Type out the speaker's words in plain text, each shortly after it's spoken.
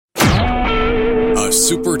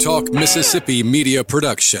SuperTalk Mississippi media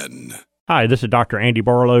production. Hi, this is Dr. Andy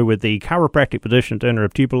Barlow with the Chiropractic Physician Center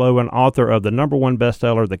of Tupelo and author of the #1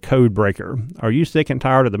 bestseller, The Code Breaker. Are you sick and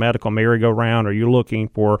tired of the medical merry-go-round? Are you looking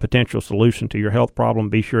for a potential solution to your health problem?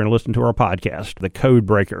 Be sure and listen to our podcast, The Code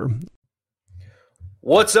Breaker.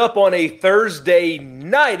 What's up on a Thursday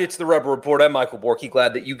night? It's the Rebel Report. I'm Michael Borky.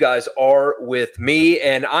 Glad that you guys are with me,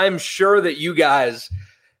 and I'm sure that you guys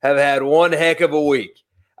have had one heck of a week.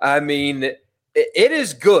 I mean, it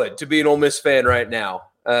is good to be an Ole Miss fan right now.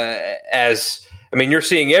 You're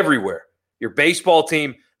seeing everywhere. Your baseball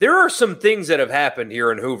team. There are some things that have happened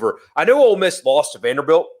here in Hoover. I know Ole Miss lost to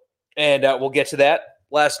Vanderbilt, and we'll get to that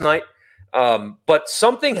last night. But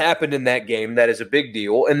something happened in that game that is a big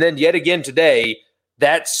deal. And then yet again today,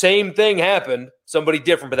 that same thing happened. Somebody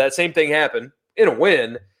different, but that same thing happened in a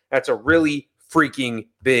win. That's a really freaking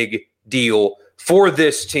big deal for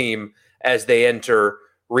this team as they enter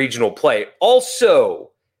regional play. Also,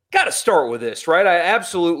 got to start with this, right? I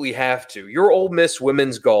absolutely have to. Your Ole Miss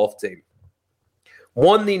women's golf team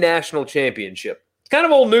won the national championship. It's kind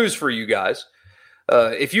of old news for you guys.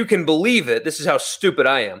 If you can believe it, this is how stupid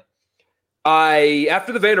I am.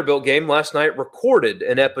 After the Vanderbilt game last night, recorded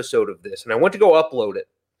an episode of this, and I went to go upload it.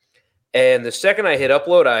 And the second I hit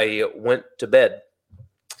upload, I went to bed.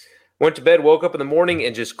 Woke up in the morning,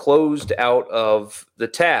 and just closed out of the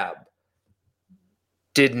tab.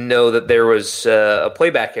 Didn't know that there was a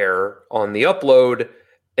playback error on the upload,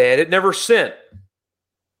 and it never sent.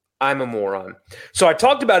 I'm a moron. So I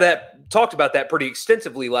talked about that pretty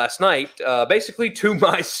extensively last night, basically to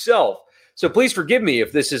myself. So please forgive me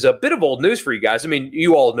if this is a bit of old news for you guys. I mean,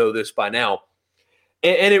 you all know this by now.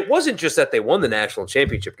 And it wasn't just that they won the national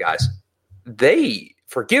championship, guys. They,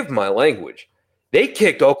 forgive my language, they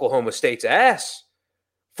kicked Oklahoma State's ass.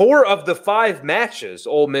 4 of the 5 matches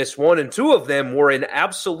Ole Miss won, and 2 of them were in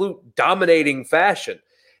absolute dominating fashion.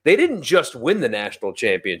 They didn't just win the national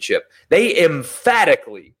championship. They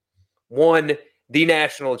emphatically won the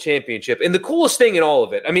national championship. And the coolest thing in all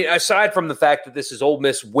of it, I mean, aside from the fact that this is Ole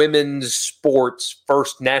Miss women's sports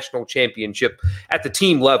first national championship at the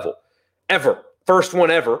team level ever, first one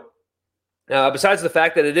ever, besides the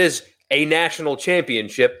fact that it is a national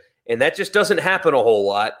championship, and that just doesn't happen a whole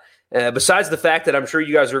lot, besides the fact that I'm sure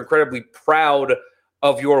you guys are incredibly proud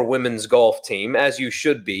of your women's golf team, as you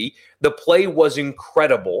should be. The play was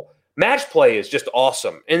incredible. Match play is just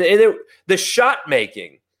awesome. And the shot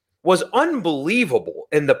making was unbelievable.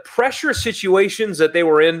 And the pressure situations that they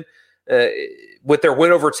were in with their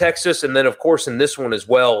win over Texas, and then, of course, in this one as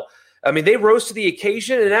well. I mean, they rose to the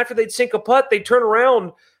occasion, and after they'd sink a putt, they'd turn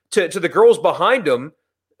around to the girls behind them.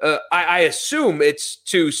 I assume it's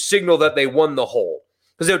to signal that they won the hole,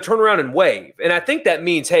 because they would turn around and wave. And I think that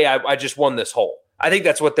means, hey, I just won this hole. I think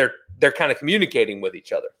that's what they're kind of communicating with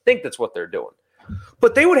each other. I think that's what they're doing.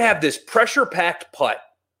 But they would have this pressure-packed putt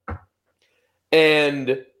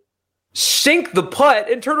and sink the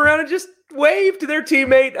putt and turn around and just wave to their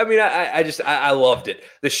teammate. I mean, I loved it.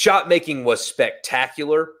 The shot making was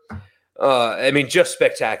spectacular. Just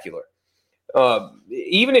spectacular.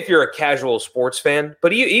 Even if you're a casual sports fan,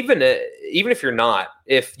 but even if you're not,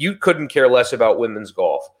 if you couldn't care less about women's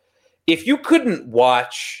golf, if you couldn't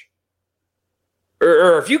watch,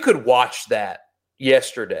 or if you could watch that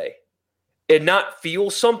yesterday and not feel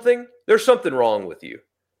something, there's something wrong with you.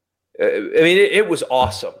 It was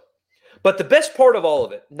awesome. But the best part of all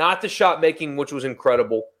of it, not the shot making, which was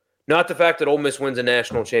incredible, not the fact that Ole Miss wins a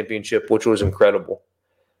national championship, which was incredible.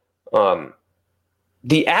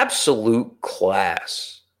 The absolute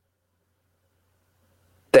class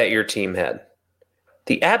that your team had.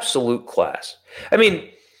 The absolute class. I mean,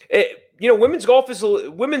 women's sports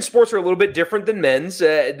are a little bit different than men's.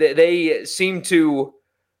 They seem to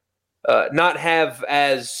not have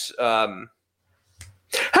as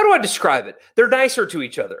how do I describe it? They're nicer to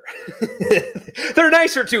each other. They're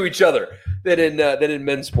nicer to each other than in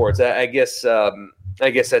men's sports. I guess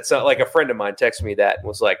that's like a friend of mine texted me that and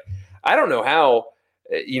was like, I don't know how.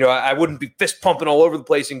 I wouldn't be fist pumping all over the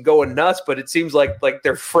place and going nuts, but it seems like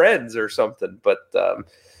they're friends or something. But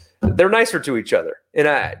they're nicer to each other, and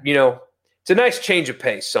it's a nice change of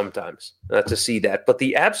pace sometimes to see that. But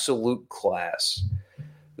the absolute class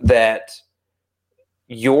that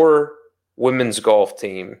your women's golf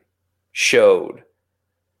team showed,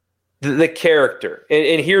 the character,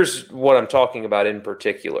 and here's what I'm talking about in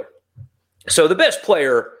particular. So the best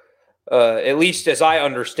player, at least as I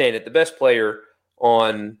understand it, the best player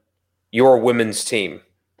on your women's team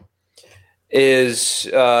is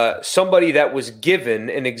somebody that was given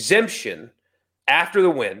an exemption after the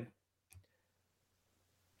win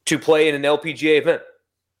to play in an LPGA event.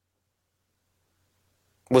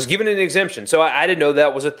 was given an exemption. So I didn't know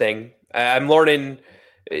that was a thing. I'm learning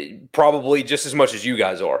probably just as much as you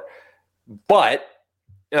guys are. But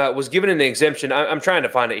was given an exemption. I'm trying to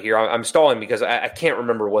find it here. I'm stalling because I can't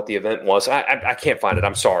remember what the event was. I can't find it.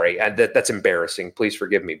 I'm sorry. That's embarrassing. Please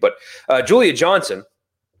forgive me. But Julia Johnson,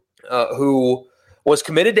 who was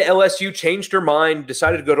committed to LSU, changed her mind,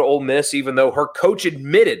 decided to go to Ole Miss, even though her coach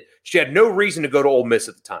admitted she had no reason to go to Ole Miss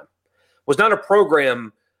at the time. Was not a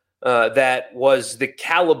program that was the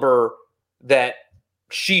caliber that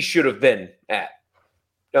she should have been at.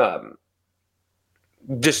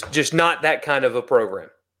 Just not that kind of a program.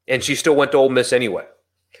 And she still went to Ole Miss anyway.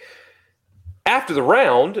 After the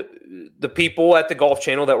round, the people at the Golf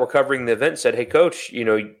Channel that were covering the event said, hey, Coach,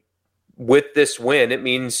 with this win, it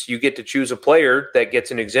means you get to choose a player that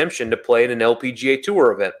gets an exemption to play in an LPGA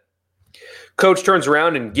Tour event. Coach turns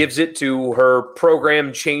around and gives it to her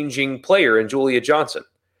program-changing player in Julia Johnson.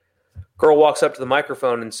 Girl walks up to the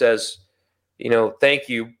microphone and says, thank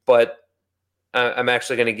you, but I'm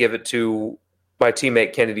actually going to give it to my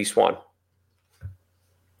teammate Kennedy Swan.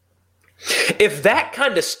 If that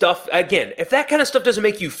kind of stuff doesn't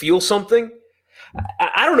make you feel something,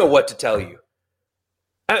 I don't know what to tell you.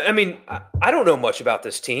 I mean, I don't know much about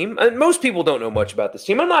this team. Most people don't know much about this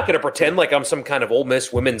team. I'm not going to pretend like I'm some kind of Ole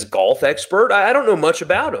Miss women's golf expert. I don't know much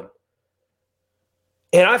about them.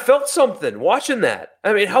 And I felt something watching that.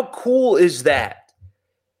 I mean, how cool is that?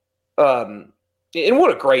 And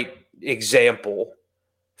what a great example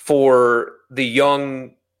for the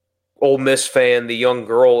young Ole Miss fan, the young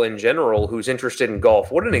girl in general who's interested in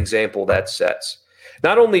golf. What an example that sets.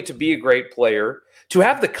 Not only to be a great player, to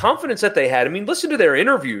have the confidence that they had. I mean, listen to their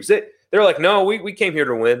interviews. They're like, no, we came here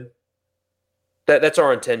to win. That's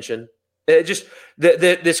our intention.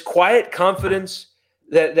 This quiet confidence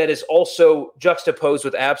that is also juxtaposed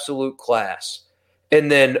with absolute class. And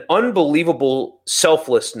then unbelievable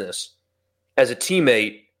selflessness as a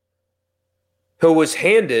teammate who was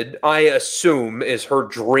handed, I assume, is her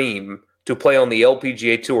dream to play on the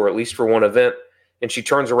LPGA Tour, at least for one event, and she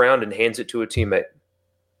turns around and hands it to a teammate.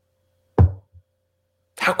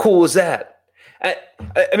 How cool is that? I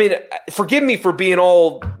mean, forgive me for being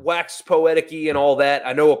all wax poetic-y and all that.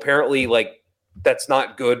 I know apparently, that's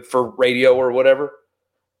not good for radio or whatever.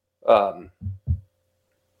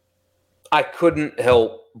 I couldn't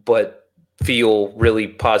help but feel really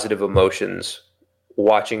positive emotions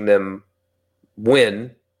watching them win,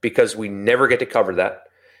 because we never get to cover that.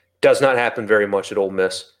 Does not happen very much at Ole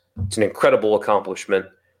Miss. It's an incredible accomplishment.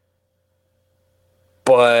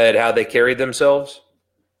 But how they carried themselves,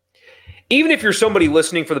 even if you're somebody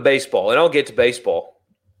listening for the baseball, and I'll get to baseball,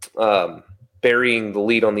 burying the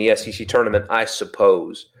lead on the SEC tournament, I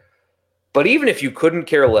suppose. But even if you couldn't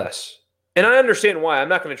care less, and I understand why, I'm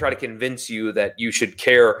not going to try to convince you that you should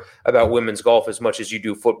care about women's golf as much as you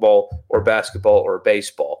do football or basketball or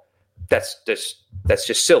baseball. That's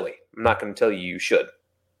just silly. I'm not going to tell you should.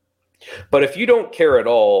 But if you don't care at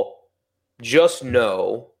all, just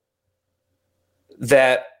know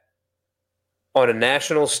that on a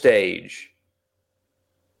national stage,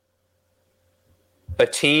 a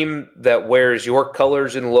team that wears your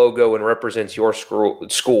colors and logo and represents your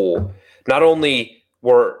school not only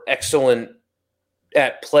were excellent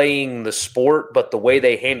at playing the sport, but the way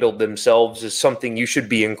they handled themselves is something you should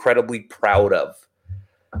be incredibly proud of,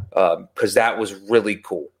 because that was really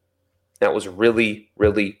cool. That was really,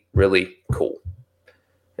 really, really cool.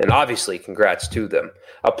 And obviously, congrats to them.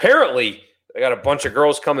 Apparently, they got a bunch of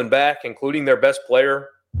girls coming back, including their best player,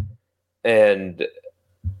 and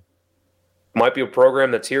might be a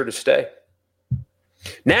program that's here to stay.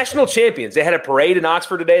 National champions. They had a parade in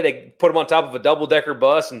Oxford today. They put them on top of a double-decker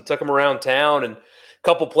bus and took them around town, and a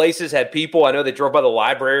couple places had people. I know they drove by the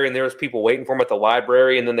library, and there was people waiting for them at the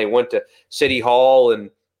library, and then they went to City Hall, and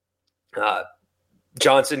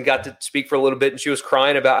Johnson got to speak for a little bit, and she was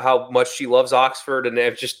crying about how much she loves Oxford, and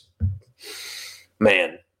it just,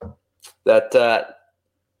 man, that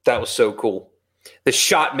was so cool. The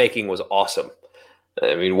shot making was awesome.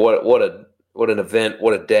 I mean, what an event,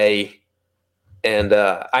 what a day. And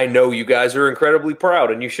I know you guys are incredibly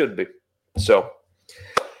proud, and you should be. So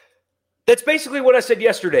that's basically what I said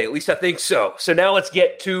yesterday. At least I think so. So now let's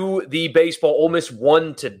get to the baseball. Ole Miss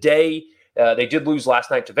won today. They did lose last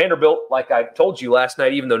night to Vanderbilt, like I told you last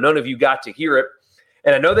night, even though none of you got to hear it.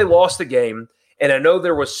 And I know they lost the game, and I know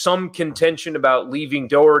there was some contention about leaving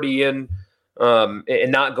Doherty in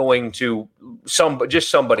and not going to just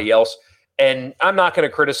somebody else. And I'm not going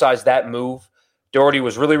to criticize that move. Doherty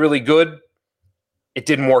was really, really good. It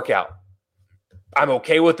didn't work out. I'm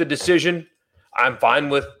okay with the decision. I'm fine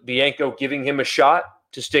with Bianco giving him a shot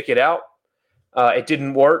to stick it out. It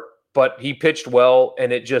didn't work. but he pitched well,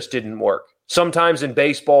 and it just didn't work. Sometimes in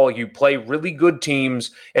baseball, you play really good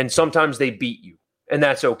teams, and sometimes they beat you, and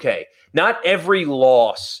that's okay. Not every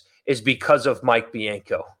loss is because of Mike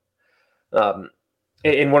Bianco.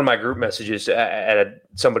 In one of my group messages, I had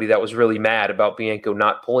somebody that was really mad about Bianco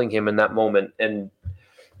not pulling him in that moment, and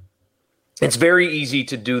it's very easy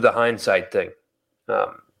to do the hindsight thing.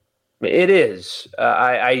 It is.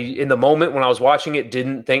 I in the moment when I was watching it,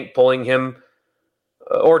 didn't think pulling him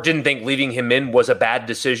or didn't think leaving him in was a bad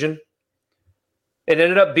decision. It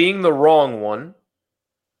ended up being the wrong one,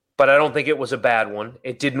 but I don't think it was a bad one.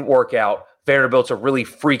 It didn't work out. Vanderbilt's a really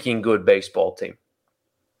freaking good baseball team.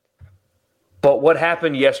 But what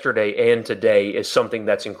happened yesterday and today is something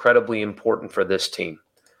that's incredibly important for this team.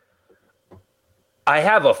 I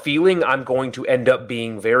have a feeling I'm going to end up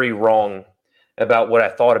being very wrong about what I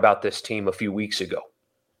thought about this team a few weeks ago.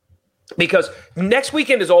 Because next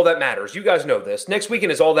weekend is all that matters. You guys know this. Next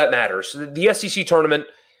weekend is all that matters. The SEC tournament,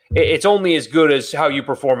 it's only as good as how you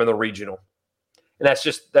perform in the regional. And that's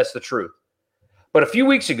the truth. But a few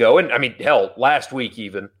weeks ago, and I mean, hell, last week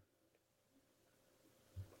even,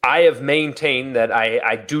 I have maintained that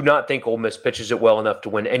I do not think Ole Miss pitches it well enough to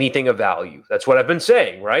win anything of value. That's what I've been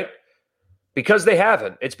saying, right? Because they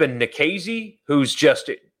haven't. It's been Nikhazy, who's just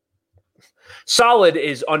solid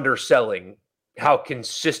is underselling how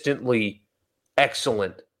consistently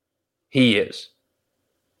excellent he is.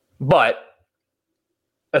 But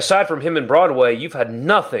aside from him and Broadway, you've had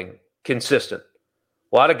nothing consistent.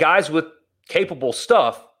 A lot of guys with capable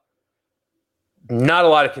stuff, not a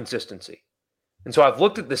lot of consistency. And so I've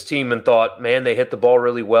looked at this team and thought, man, they hit the ball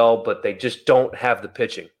really well, but they just don't have the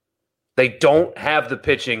pitching. They don't have the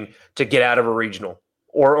pitching to get out of a regional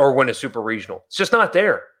or win a super regional. It's just not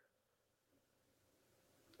there.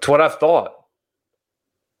 It's what I've thought.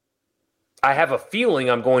 I have a feeling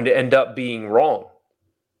I'm going to end up being wrong.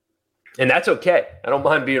 And that's okay. I don't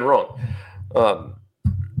mind being wrong.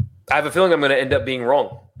 I have a feeling I'm going to end up being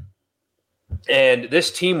wrong. And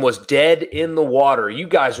this team was dead in the water. You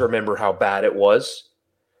guys remember how bad it was.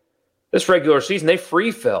 This regular season, they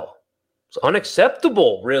free fell. It's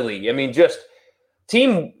unacceptable, really. I mean, just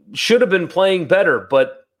team should have been playing better,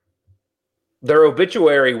 but their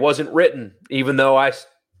obituary wasn't written, even though I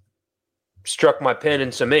struck my pen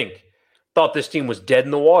in some ink. Thought this team was dead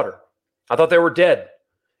in the water. I thought they were dead.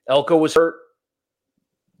 Elko was hurt.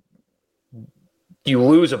 You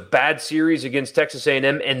lose a bad series against Texas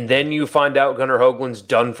A&M, and then you find out Gunnar Hoagland's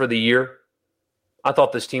done for the year. I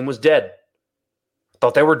thought this team was dead. I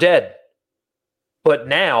thought they were dead. But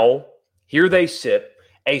now, here they sit,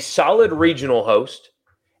 a solid regional host,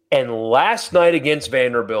 and last night against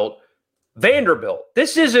Vanderbilt,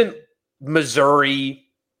 this isn't Missouri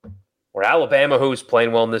or Alabama who's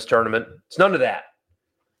playing well in this tournament. It's none of that.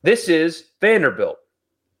 This is Vanderbilt.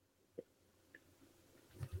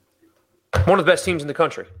 One of the best teams in the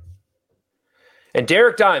country. And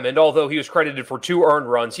Derek Diamond, although he was credited for 2 earned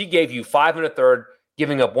runs, he gave you 5 1/3,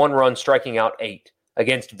 giving up 1 run, striking out 8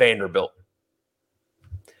 against Vanderbilt.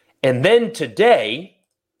 And then today,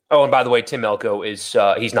 oh, and by the way, Tim Elko is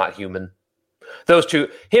he's not human. Those two,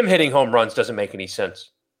 him hitting home runs doesn't make any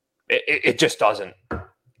sense. It just doesn't.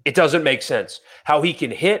 It doesn't make sense. How he can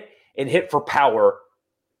hit and hit for power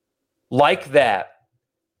like that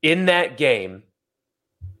in that game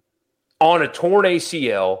on a torn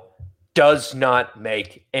ACL does not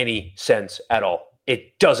make any sense at all.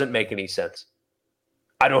 It doesn't make any sense.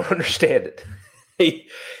 I don't understand it.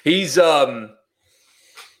 He's what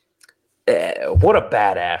a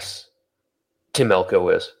badass Tim Elko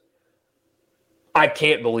is. I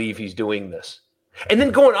can't believe he's doing this. And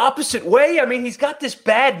then going opposite way, I mean, he's got this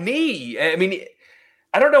bad knee. I mean,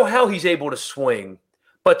 I don't know how he's able to swing,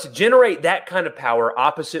 but to generate that kind of power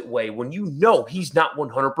opposite way when you know he's not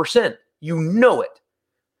 100%, you know it.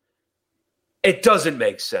 It doesn't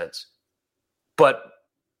make sense. But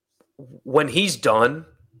when he's done,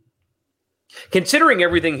 considering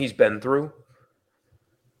everything he's been through,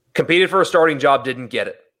 competed for a starting job, didn't get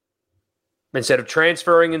it. Instead of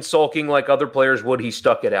transferring and sulking like other players would, he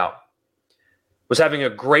stuck it out. Was having a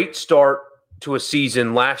great start to a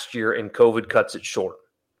season last year, and COVID cuts it short.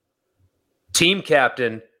 Team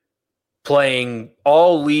captain, playing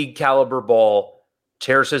all league caliber ball,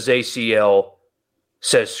 tears his ACL,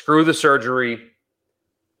 says, screw the surgery.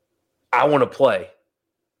 I want to play.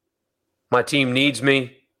 My team needs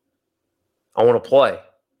me. I want to play.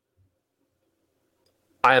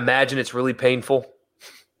 I imagine it's really painful.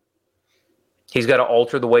 He's got to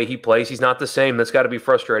alter the way he plays. He's not the same. That's got to be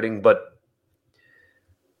frustrating, but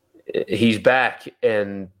he's back,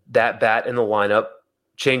 and that bat in the lineup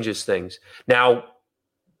changes things. Now,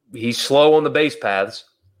 he's slow on the base paths.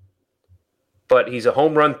 but he's a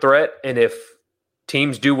home run threat. And if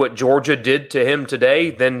teams do what Georgia did to him today,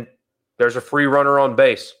 then there's a free runner on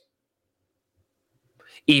base.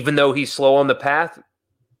 Even though he's slow on the path,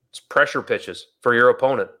 it's pressure pitches for your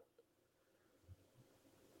opponent.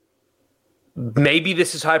 Maybe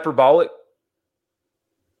this is hyperbolic,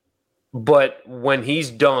 but when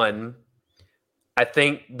he's done, I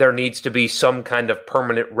think there needs to be some kind of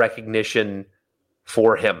permanent recognition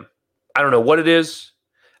for him. I don't know what it is.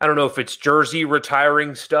 I don't know if it's jersey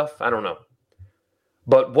retiring stuff. I don't know.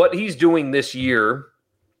 But what he's doing this year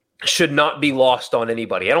should not be lost on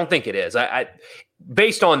anybody. I don't think it is. I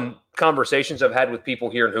based on conversations I've had with people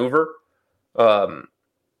here in Hoover,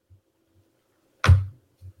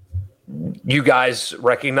 you guys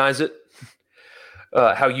recognize it,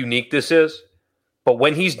 how unique this is. But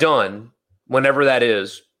when he's done, whenever that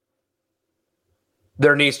is,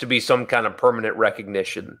 there needs to be some kind of permanent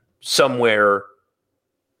recognition somewhere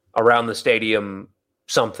around the stadium,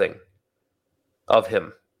 something of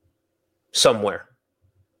him somewhere,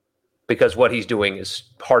 because what he's doing is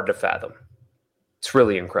hard to fathom. It's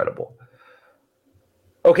really incredible.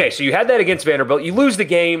 Okay, so you had that against Vanderbilt. You lose the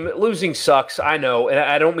game. Losing sucks, I know, and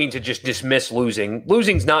I don't mean to just dismiss losing.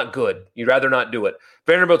 Losing's not good. You'd rather not do it.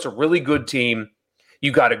 Vanderbilt's a really good team.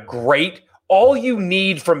 You got a great – all you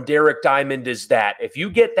need from Derek Diamond is that. If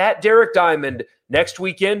you get that Derek Diamond next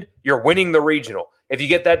weekend, you're winning the regional. If you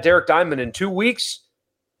get that Derek Diamond in 2 weeks,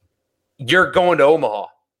 you're going to Omaha.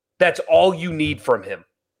 That's all you need from him.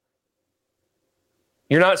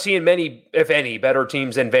 You're not seeing many, if any, better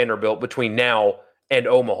teams than Vanderbilt between now and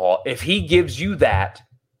Omaha. If he gives you that,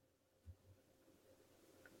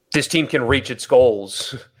 this team can reach its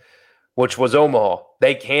goals, which was Omaha.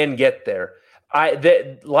 They can get there.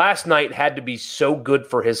 Last night had to be so good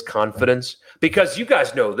for his confidence, because you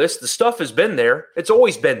guys know this. The stuff has been there. It's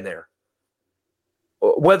always been there.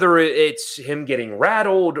 Whether it's him getting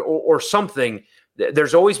rattled or something,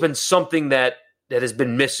 there's always been something that has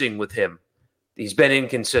been missing with him. He's been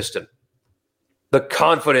inconsistent. The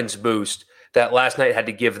confidence boost that last night had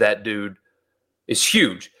to give that dude is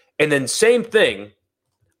huge. And then same thing,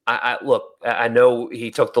 I know he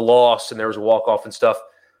took the loss and there was a walk-off and stuff,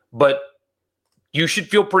 but you should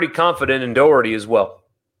feel pretty confident in Doherty as well.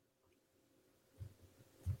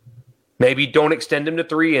 Maybe don't extend him to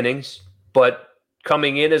 3 innings, but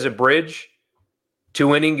coming in as a bridge,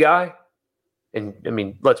 2-inning guy, and I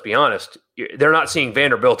mean, let's be honest, they're not seeing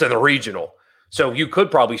Vanderbilt in the regional, so you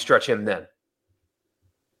could probably stretch him then.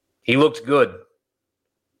 He looked good.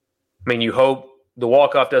 I mean, you hope the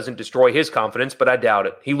walk-off doesn't destroy his confidence, but I doubt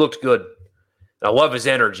it. He looked good. I love his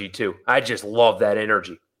energy, too. I just love that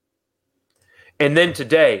energy. And then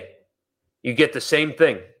today, you get the same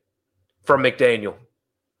thing from McDaniel.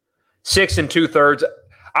 6 2/3.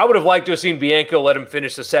 I would have liked to have seen Bianco let him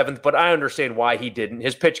finish the 7th, but I understand why he didn't.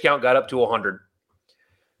 His pitch count got up to 100.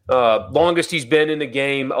 Longest he's been in the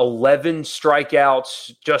game, 11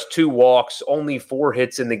 strikeouts, just 2 walks, only 4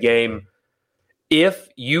 hits in the game. If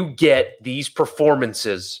you get these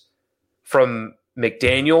performances from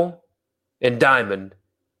McDaniel and Diamond,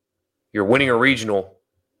 you're winning a regional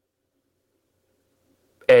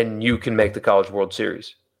and you can make the College World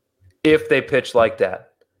Series. If they pitch like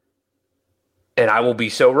that. And I will be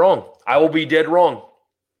so wrong. I will be dead wrong.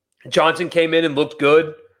 Johnson came in and looked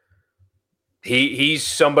good. He's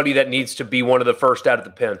somebody that needs to be one of the first out of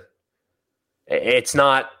the pen. It's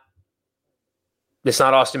not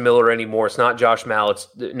Austin Miller anymore. It's not Josh Mallett.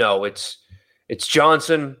 It's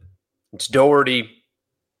Johnson. It's Doherty.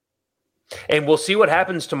 And we'll see what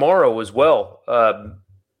happens tomorrow as well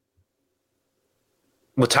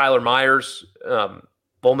with Tyler Myers.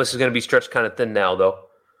 Ole Miss is going to be stretched kind of thin now, though.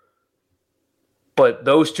 But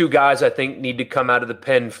those 2 guys, I think, need to come out of the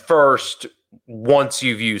pen first once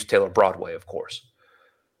you've used Taylor Broadway, of course.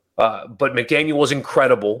 But McDaniel was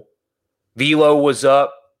incredible. Velo was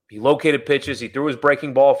up. He located pitches. He threw his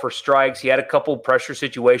breaking ball for strikes. He had a couple pressure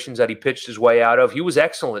situations that he pitched his way out of. He was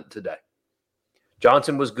excellent today.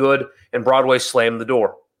 Johnson was good, and Broadway slammed the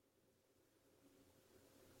door.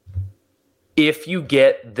 If you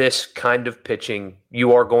get this kind of pitching,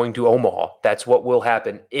 you are going to Omaha. That's what will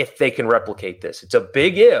happen if they can replicate this. It's a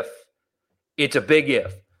big if. It's a big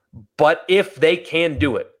if. But if they can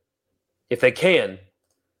do it, if they can,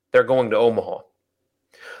 they're going to Omaha.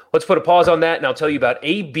 Let's put a pause on that, and I'll tell you about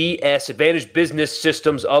ABS, Advantage Business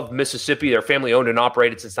Systems of Mississippi. They're family owned and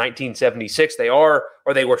operated since 1976. They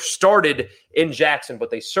were started in Jackson, but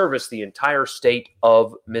they service the entire state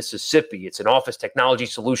of Mississippi. It's an office technology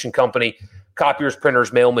solution company, copiers,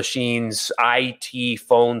 printers, mail machines, IT,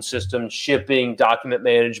 phone systems, shipping, document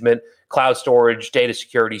management, cloud storage, data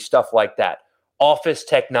security, stuff like that. Office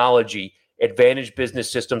technology Advantage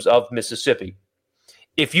Business Systems of Mississippi.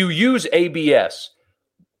 If you use ABS,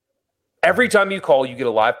 every time you call, you get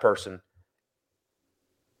a live person.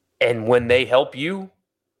 And when they help you,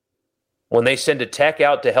 when they send a tech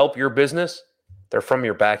out to help your business, they're from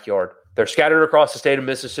your backyard. They're scattered across the state of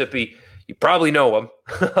Mississippi. You probably know them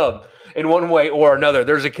in one way or another.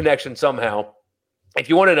 There's a connection somehow. If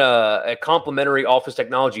you wanted a complimentary office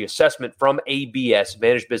technology assessment from ABS,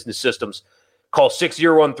 Advantage Business Systems, call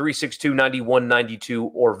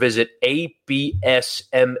 601-362-9192 or visit absms.com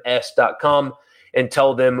and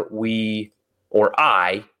tell them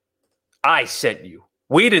I sent you.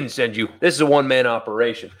 We didn't send you. This is a one-man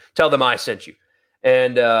operation. Tell them I sent you.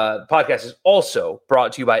 And the podcast is also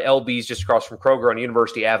brought to you by LB's just across from Kroger on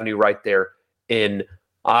University Avenue right there in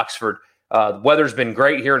Oxford. The weather's been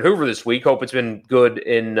great here in Hoover this week. Hope it's been good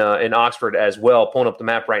in Oxford as well. Pulling up the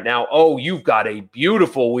map right now. Oh, you've got a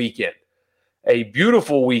beautiful weekend. A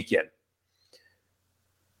beautiful weekend.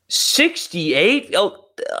 68, a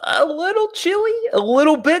little chilly, a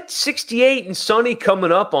little bit. 68 and sunny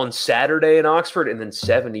coming up on Saturday in Oxford, and then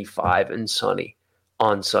 75 and sunny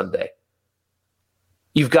on Sunday.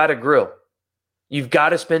 You've got to grill. You've got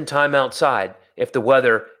to spend time outside if the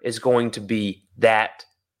weather is going to be that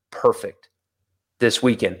perfect this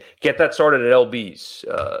weekend. Get that started at LB's.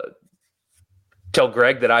 Tell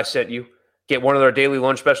Greg that I sent you. Get one of their daily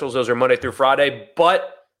lunch specials. Those are Monday through Friday,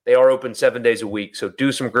 but they are open 7 days a week. So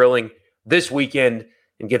do some grilling this weekend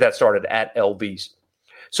and get that started at LB's.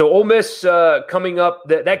 So Ole Miss coming up.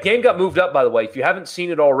 That game got moved up, by the way. If you haven't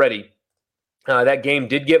seen it already, that game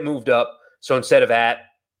did get moved up. So instead of at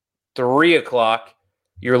 3 o'clock,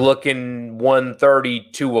 you're looking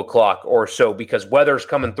 1:30, 2 o'clock or so, because weather's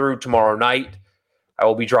coming through tomorrow night. I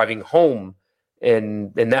will be driving home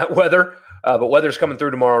in that weather, but weather's coming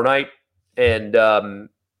through tomorrow night. And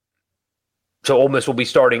so Ole Miss will be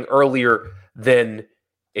starting earlier than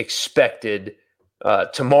expected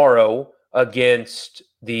tomorrow against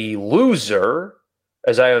the loser,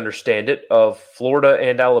 as I understand it, of Florida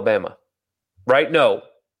and Alabama. Right? No.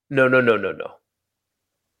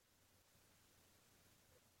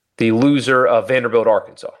 The loser of Vanderbilt,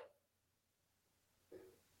 Arkansas.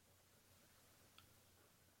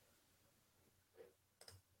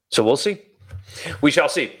 So we'll see. We shall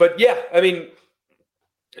see. But yeah, I mean,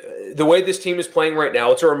 the way this team is playing right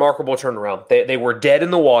now, it's a remarkable turnaround. They were dead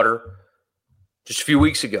in the water just a few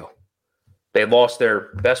weeks ago. They lost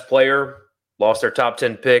their best player, lost their top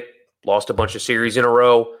 10 pick, lost a bunch of series in a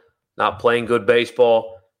row, not playing good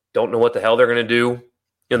baseball, don't know what the hell they're going to do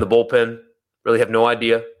in the bullpen, really have no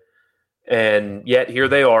idea. And yet here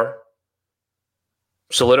they are,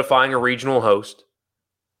 solidifying a regional host.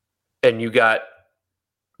 And you got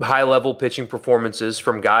high-level pitching performances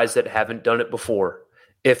from guys that haven't done it before.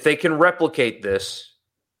 If they can replicate this,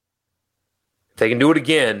 if they can do it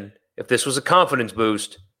again, if this was a confidence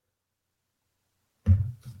boost,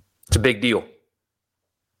 it's a big deal.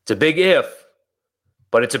 It's a big if,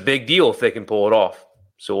 but it's a big deal if they can pull it off.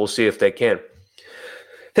 So we'll see if they can.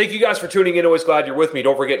 Thank you guys for tuning in. Always glad you're with me.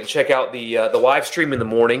 Don't forget to check out the live stream in the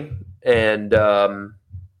morning and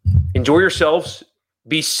enjoy yourselves.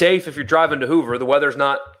 Be safe if you're driving to Hoover. The weather's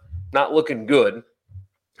not looking good,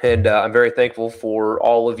 and I'm very thankful for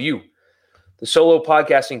all of you. The solo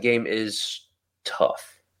podcasting game is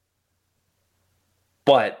tough,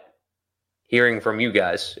 but hearing from you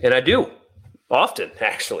guys, and I do often,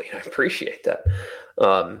 actually, I appreciate that,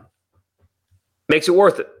 makes it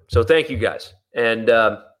worth it. So thank you guys. And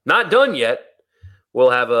not done yet. We'll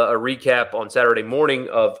have a recap on Saturday morning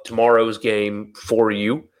of tomorrow's game for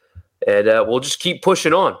you. And we'll just keep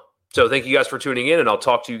pushing on. So thank you guys for tuning in, and I'll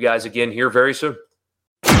talk to you guys again here very soon.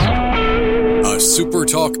 A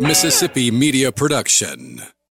SuperTalk Mississippi media production.